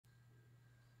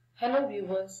Hello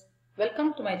viewers,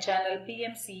 welcome to my channel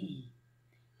PMCE.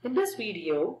 In this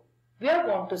video, we are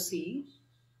going to see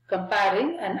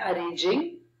comparing and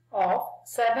arranging of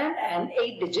 7 and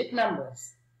 8 digit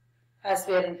numbers. As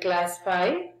we are in class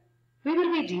 5, we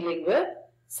will be dealing with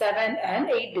 7 and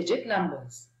 8 digit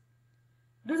numbers.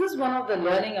 This is one of the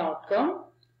learning outcome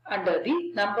under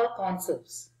the number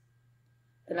concepts.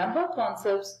 The number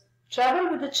concepts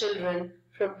travel with the children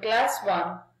from class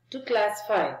 1 to class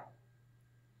 5.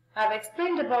 I have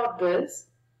explained about this,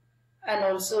 and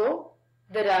also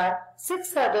there are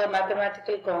 6 other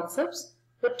mathematical concepts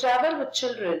that travel with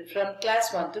children from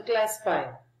class 1 to class 5.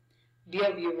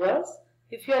 Dear viewers,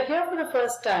 if you are here for the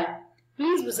first time,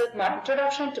 please visit my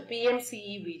introduction to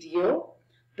PMCE video,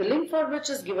 the link for which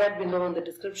is given below in the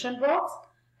description box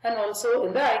and also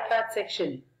in the iCard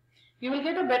section. You will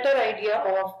get a better idea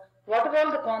of what are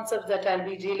all the concepts that I will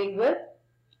be dealing with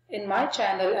in my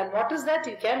channel and what is that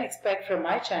you can expect from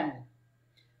my channel.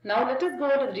 Now let us go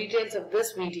to the details of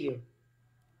this video.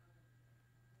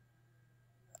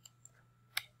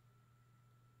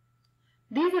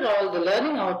 These are all the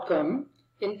learning outcome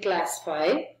in class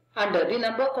 5 under the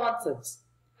number concepts.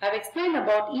 I have explained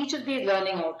about each of these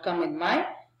learning outcome in my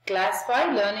class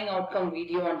 5 learning outcome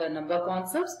video under number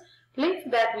concepts. Link to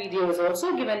that video is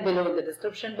also given below in the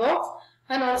description box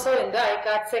and also in the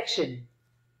iCard section.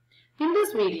 In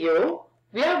this video,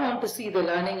 we are going to see the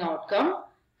learning outcome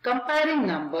comparing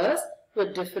numbers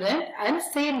with different and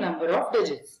same number of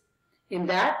digits. In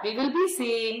that, we will be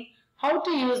seeing how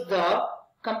to use the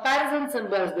comparison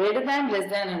symbols greater than, less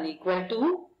than and equal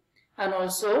to, and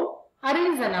also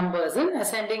arrange the numbers in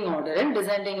ascending order and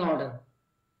descending order.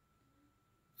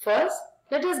 First,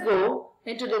 let us go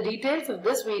into the details of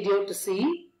this video to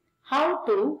see how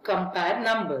to compare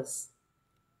numbers.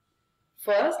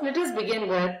 First, let us begin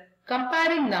with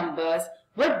comparing numbers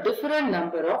with different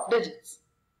number of digits.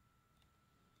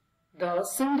 The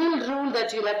single rule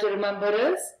that you have to remember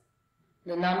is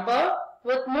the number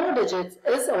with more digits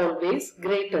is always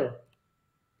greater.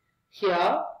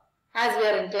 Here, as we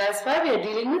are in class 5, we are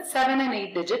dealing with 7 and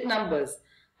 8 digit numbers.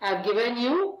 I have given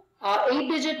you a 8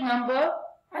 digit number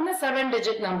and a 7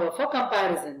 digit number for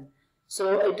comparison.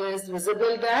 So it is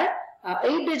visible that a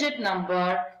 8 digit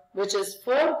number, which is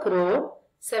 4 crore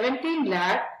 17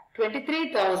 lakh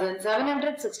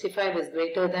 23,765 is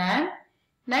greater than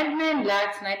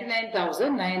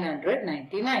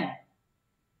 99,99,999.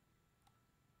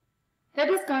 Let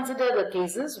us consider the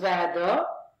cases where the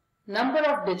number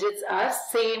of digits are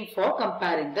same for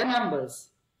comparing the numbers.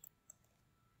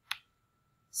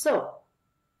 So,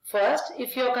 first,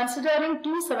 if you are considering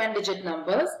two 7-digit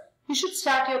numbers, you should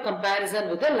start your comparison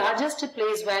with the largest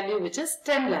place value, which is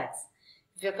 10 lakhs.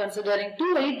 If you are considering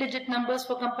two 8-digit numbers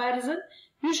for comparison,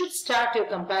 you should start your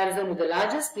comparison with the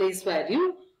largest place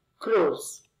value,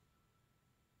 crores.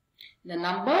 The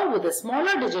number with the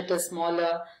smaller digit is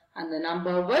smaller and the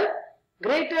number with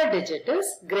greater digit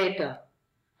is greater.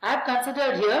 I have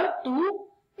considered here two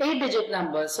 8-digit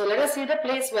numbers. So let us see the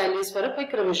place values for a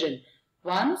quick revision.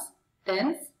 Ones,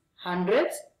 tens,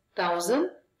 hundreds, thousand,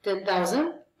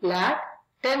 10,000, lakh,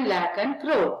 10 lakh and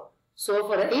crore. So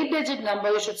for an 8-digit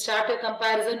number, you should start your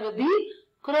comparison with the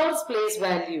crores place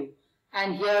value.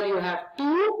 And here you have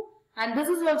 2, and this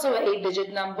is also an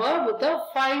 8-digit number with a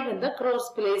 5 in the crores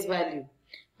place value.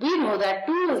 We know that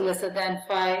 2 is lesser than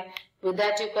 5. With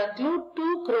that you conclude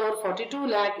 2 crore 42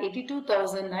 lakh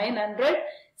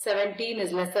 82,917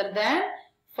 is lesser than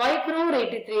 5 crore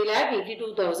 83 lakh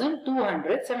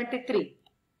 82,273.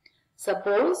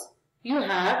 Suppose you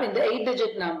have in the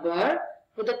 8-digit number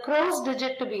with the crores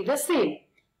digit to be the same.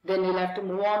 Then you'll have to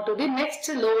move on to the next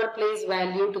lower place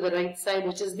value to the right side,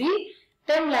 which is the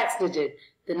 10 lakhs digit.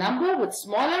 The number with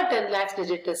smaller 10 lakhs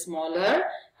digit is smaller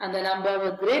and the number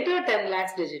with greater 10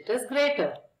 lakhs digit is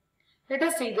greater. Let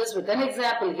us see this with an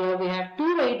example. Here we have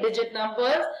two 8-digit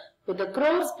numbers with the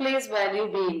crores place value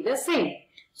being the same.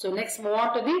 So next move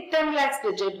on to the 10 lakhs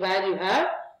digit where you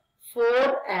have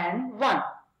 4 and 1.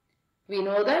 We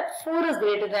know that 4 is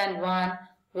greater than 1.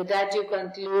 With that you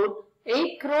conclude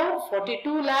 8 crore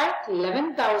 42 lakh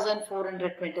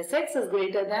 11,426 is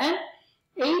greater than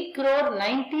 8 crore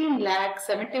 19 lakh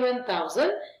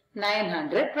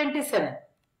 71,927.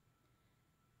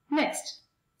 Next,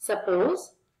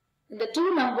 suppose the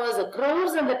two numbers, the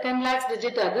crores and the 10 lakhs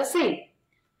digit are the same.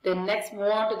 Then next move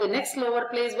on to the next lower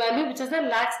place value, which is the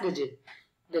lakhs digit.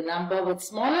 The number with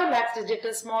smaller lakhs digit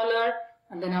is smaller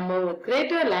and the number with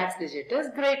greater lakhs digit is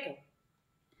greater.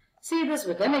 See this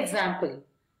with an example.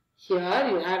 Here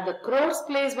you have the crores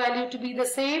place value to be the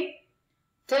same,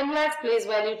 10 lakhs place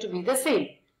value to be the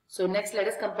same. So next let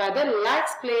us compare the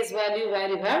lakhs place value where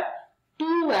you have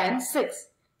 2 and 6.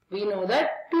 We know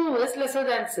that 2 is lesser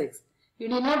than 6. You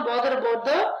need not bother about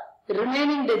the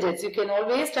remaining digits. You can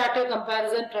always start your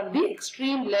comparison from the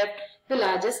extreme left, the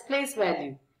largest place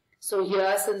value. So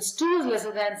here, since 2 is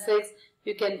lesser than 6,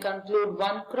 you can conclude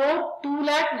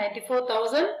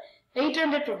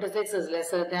 1,2,94,856 is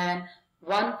lesser than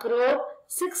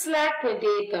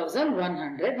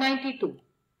 1,6,28,192.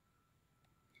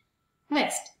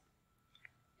 Next,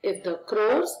 if the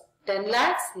crores, 10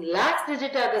 lakhs, lakhs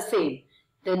digit are the same,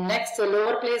 then next the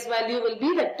lower place value will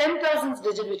be the 10,000s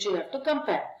digit which you have to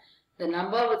compare. The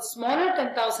number with smaller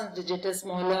 10,000s digit is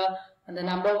smaller and the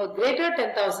number with greater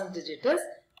 10,000s digit is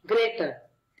greater.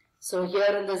 So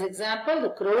here in this example, the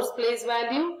crores place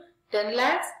value, 10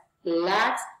 lakhs,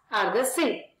 lakhs are the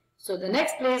same. So the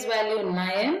next place value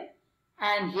 9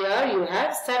 and here you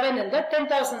have 7 in the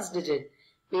 10,000s digit.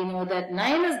 We know that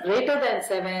 9 is greater than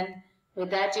 7. With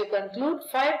that you conclude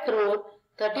 5 crore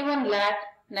 31 lakh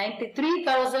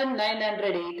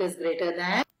 93,908 is greater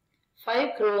than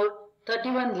 5 crore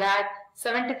 31 lakh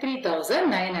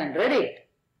 73,908.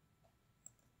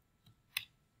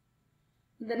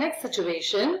 The next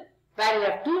situation where you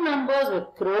have two numbers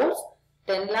with crores,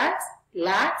 10 lakhs,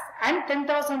 lakhs and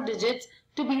 10,000 digits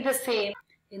to be the same.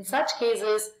 In such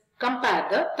cases, compare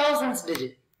the thousands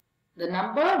digit. The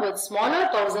number with smaller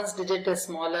thousands digit is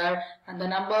smaller and the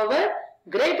number with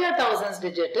greater thousands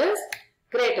digit is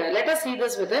greater. Let us see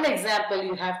this with an example.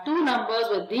 You have two numbers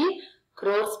with the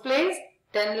crores place,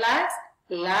 10 lakhs,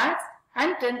 lakhs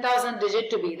and 10,000 digit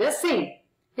to be the same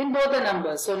in both the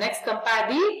numbers. So next compare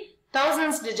the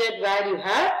thousands digit where you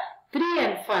have 3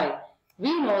 and 5.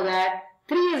 We know that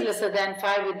 3 is lesser than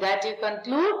 5. With that you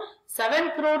conclude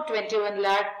 7 crore 21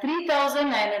 lakh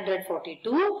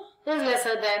 3,942 is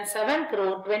lesser than 7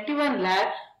 crore 21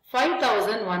 lakh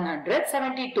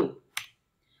 5,172.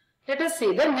 Let us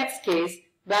see the next case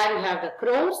where you have the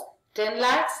crores, 10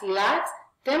 lakhs, lakhs,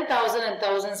 10,000 and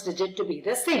thousands digit to be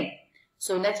the same.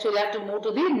 So next we'll have to move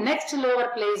to the next lower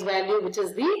place value which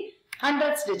is the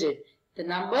hundreds digit. The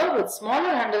number with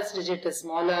smaller hundreds digit is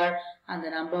smaller and the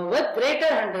number with greater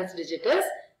hundreds digit is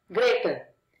greater.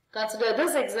 Consider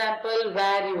this example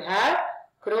where you have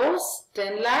crores,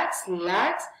 10 lakhs,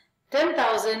 lakhs,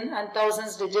 10,000 and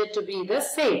thousands digit to be the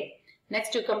same.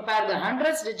 Next you compare the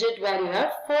hundreds digit where you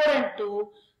have 4 and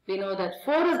 2. We know that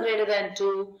 4 is greater than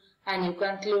 2 and you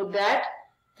conclude that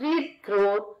 3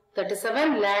 crore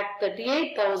 37 lakh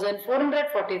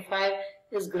 38,445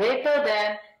 is greater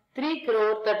than 3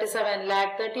 crore 37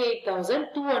 lakh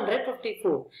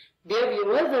 38,254. Dear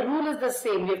viewers, the rule is the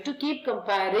same. You have to keep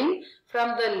comparing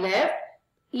from the left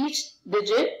each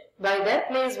digit by their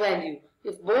place value.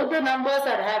 If both the numbers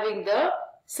are having the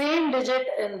same digit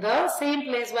in the same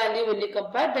place value when you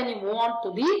compare, then you move on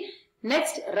to the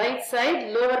next right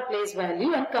side lower place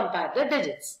value and compare the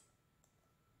digits.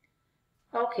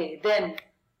 Okay, then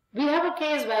we have a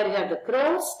case where you have the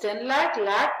crores, 10 lakh,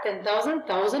 lakh, 10,000,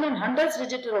 thousand and hundreds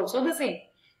digit are also the same.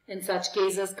 In such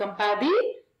cases, compare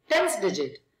the tens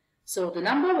digit. So the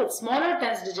number with smaller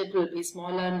tens digit will be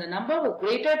smaller and the number with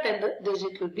greater tens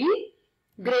digit will be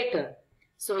greater.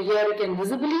 So here you can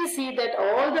visibly see that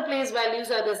all the place values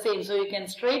are the same. So you can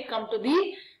straight come to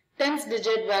the tens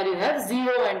digit where you have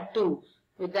 0 and 2.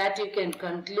 With that you can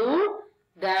conclude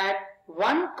that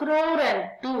 1 crore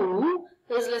and 2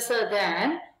 is lesser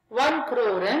than 1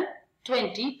 crore and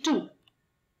 22.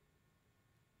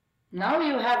 Now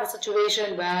you have a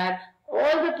situation where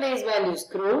all the place values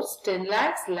crores, 10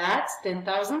 lakhs, lakhs,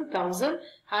 10,000, thousand,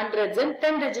 hundreds and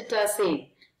 10 digits are same.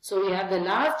 So we have the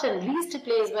last and least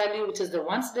place value which is the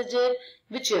ones digit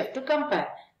which you have to compare.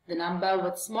 The number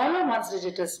with smaller ones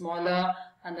digit is smaller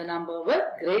and the number with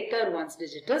greater ones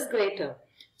digit is greater.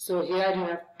 So here you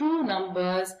have two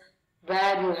numbers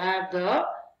where you have the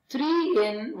 3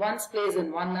 in ones place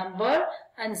in one number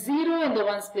and 0 in the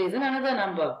ones place in another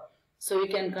number. So you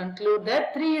can conclude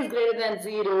that 3 is greater than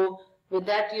 0. With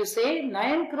that you say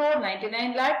 9 crore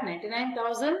 99 lakh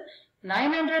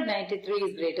 99,993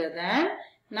 is greater than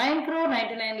 9 crore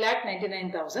 99 lakh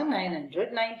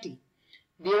 99,990.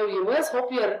 Dear viewers,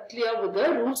 hope you are clear with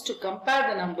the rules to compare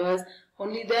the numbers.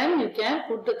 Only then you can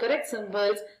put the correct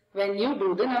symbols when you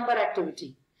do the number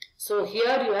activity. So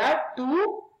here you have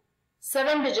two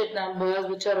 7-digit numbers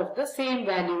which are of the same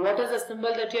value. What is the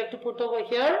symbol that you have to put over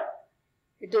here?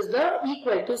 It is the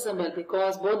equal to symbol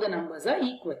because both the numbers are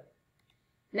equal.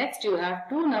 Next you have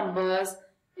two numbers,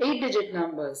 8-digit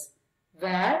numbers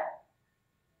where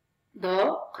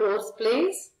the crores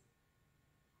place,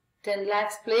 10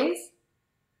 lakhs place,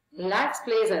 lakhs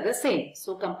place are the same.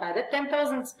 So compare the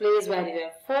 10,000s place where you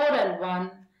have 4 and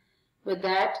 1. With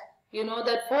that, you know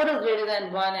that 4 is greater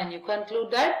than 1 and you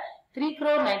conclude that 3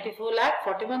 crore 94 lakh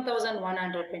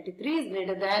 41,123 is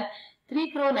greater than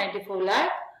 3 crore 94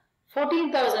 lakh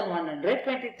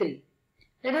 14,123.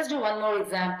 Let us do one more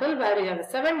example where we have a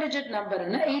 7-digit number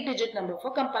and an 8-digit number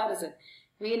for comparison.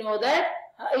 We know that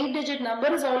an 8-digit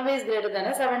number is always greater than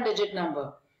a 7-digit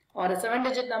number, or a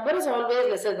 7-digit number is always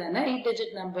lesser than an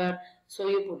 8-digit number. So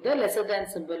you put the lesser than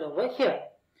symbol over here.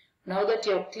 Now that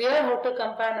you are clear how to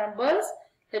compare numbers,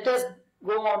 let us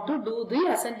go on to do the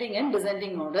ascending and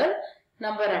descending order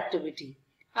number activity.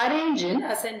 Arrange in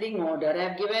ascending order. I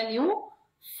have given you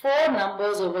 4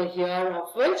 numbers over here,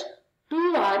 of which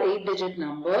 2 are 8-digit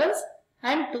numbers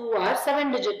and 2 are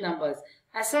 7-digit numbers.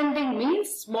 Ascending means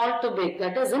small to big,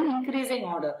 that is in increasing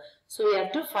order. So we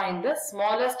have to find the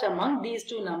smallest among these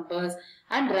 2 numbers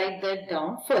and write that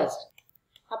down first.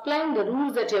 Applying the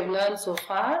rules that you have learned so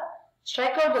far,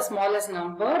 strike out the smallest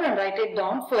number and write it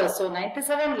down first. So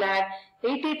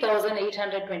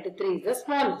 97,80,823 is the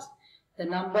smallest. The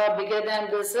number bigger than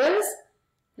this is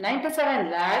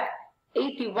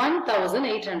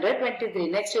 97,81,823.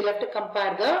 Next you will have to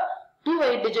compare the 2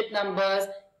 8-digit numbers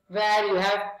where you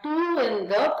have 2 in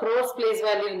the crores place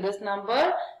value in this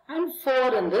number and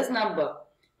 4 in this number.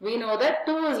 We know that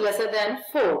 2 is lesser than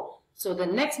 4. So the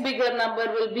next bigger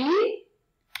number will be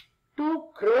 2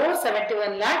 crore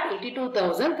 71 lakh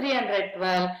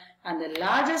 82,312, and the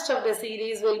largest of the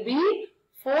series will be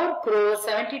 4 crore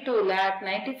 72 lakh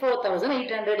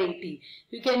 94,880.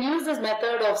 You can use this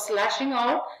method of slashing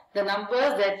out the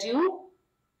numbers that you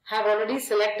have already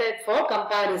selected for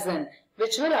comparison,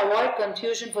 which will avoid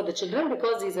confusion for the children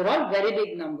because these are all very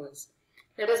big numbers.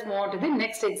 Let us move on to the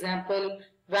next example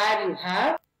where you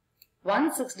have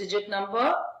 1 6-digit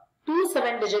number, 2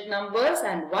 7-digit numbers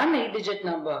and 1 8-digit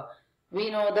number. We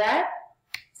know that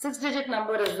 6-digit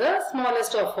number is the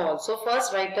smallest of all. So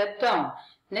first write that down.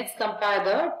 Next compare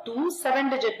the 2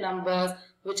 7-digit numbers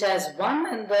which has 1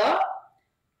 in the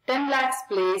 10 lakhs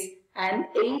place and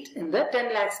 8 in the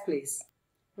 10 lakhs place.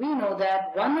 We know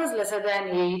that 1 is lesser than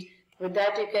 8. With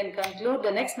that you can conclude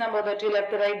the next number that you will have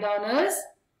to write down is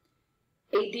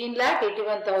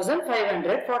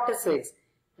 18,81,546.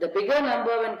 The bigger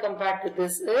number when compared to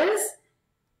this is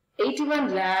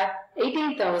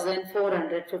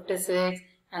 81,18,456,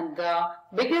 and the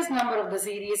biggest number of the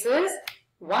series is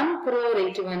 1 crore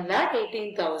 81 lakh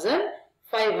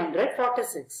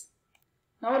 18,546.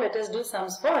 Now let us do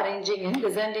sums for arranging in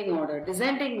descending order.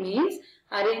 Descending means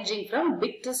arranging from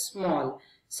big to small.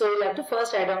 So you will have to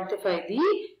first identify the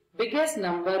biggest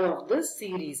number of this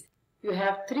series. You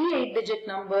have 3 8-digit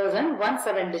numbers and 1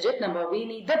 7-digit number. We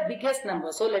need the biggest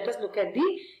number. So let us look at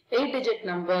the 8-digit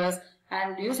numbers,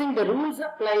 and using the rules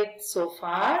applied so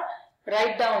far,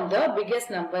 write down the biggest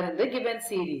number in the given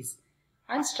series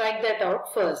and strike that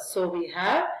out first. So we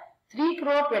have 3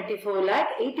 crore 24 lakh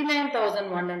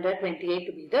 89,128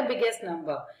 to be the biggest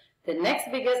number. The next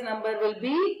biggest number will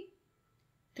be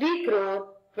 3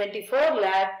 crore 24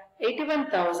 lakh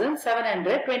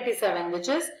 81,727, which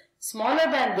is smaller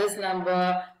than this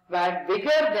number but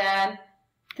bigger than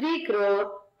 3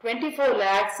 crore 24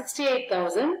 lakh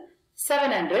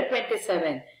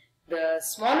 68,727. The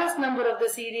smallest number of the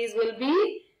series will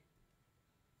be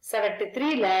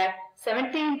 73 lakh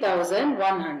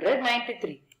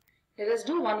 17,193. Let us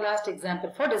do one last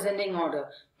example for descending order.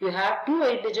 You have 2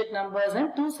 8-digit numbers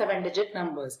and 2 7-digit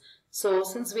numbers. So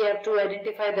since we have to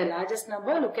identify the largest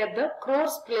number, look at the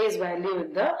crores place value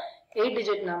in the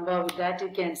 8-digit number. With that you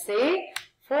can say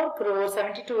 4 crore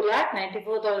 72 lakh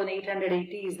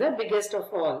 94,880 is the biggest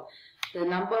of all. The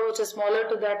number which is smaller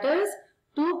to that is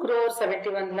 2 crore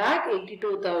 71 lakh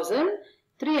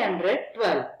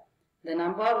 82,312. The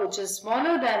number which is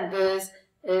smaller than this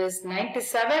is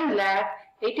 97 lakh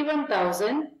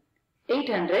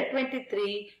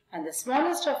 81,823, and the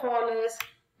smallest of all is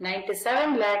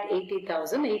 97 lakh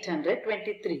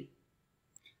 80,823.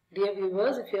 Dear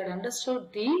viewers, if you had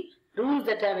understood the rules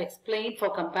that I have explained for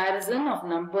comparison of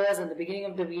numbers in the beginning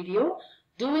of the video,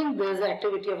 doing this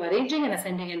activity of arranging and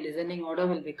ascending and descending order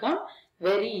will become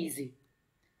very easy.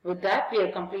 With that, we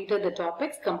have completed the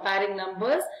topics comparing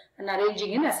numbers and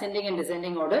arranging in ascending and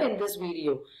descending order in this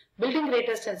video. Building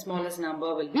greatest and smallest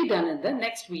number will be done in the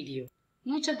next video.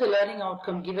 Each of the learning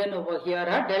outcome given over here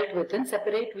are dealt with in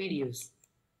separate videos.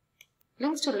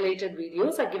 Links to related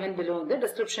videos are given below in the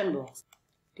description box.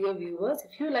 Dear viewers,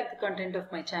 if you like the content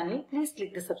of my channel, please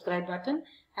click the subscribe button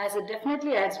as it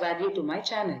definitely adds value to my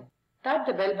channel. Tap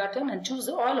the bell button and choose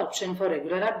the all option for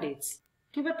regular updates.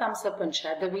 Give a thumbs up and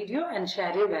share the video and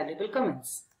share your valuable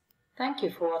comments. Thank you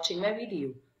for watching my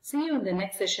video. See you in the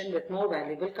next session with more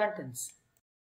valuable contents.